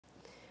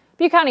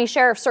Butte County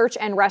Sheriff's Search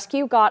and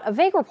Rescue got a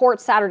vague report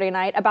Saturday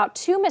night about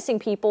two missing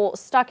people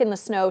stuck in the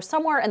snow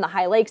somewhere in the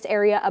High Lakes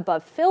area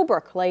above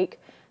Philbrook Lake.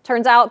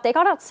 Turns out they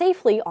got out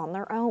safely on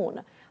their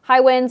own.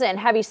 High winds and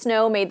heavy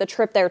snow made the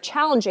trip there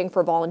challenging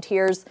for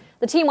volunteers.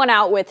 The team went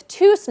out with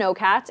two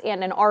snowcats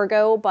and an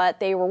Argo,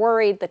 but they were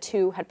worried the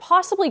two had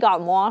possibly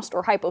gotten lost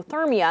or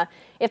hypothermia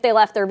if they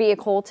left their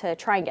vehicle to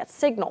try and get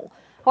signal.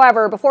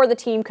 However, before the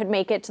team could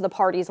make it to the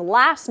party's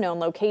last known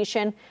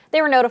location,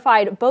 they were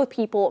notified both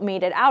people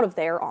made it out of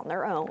there on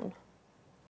their own.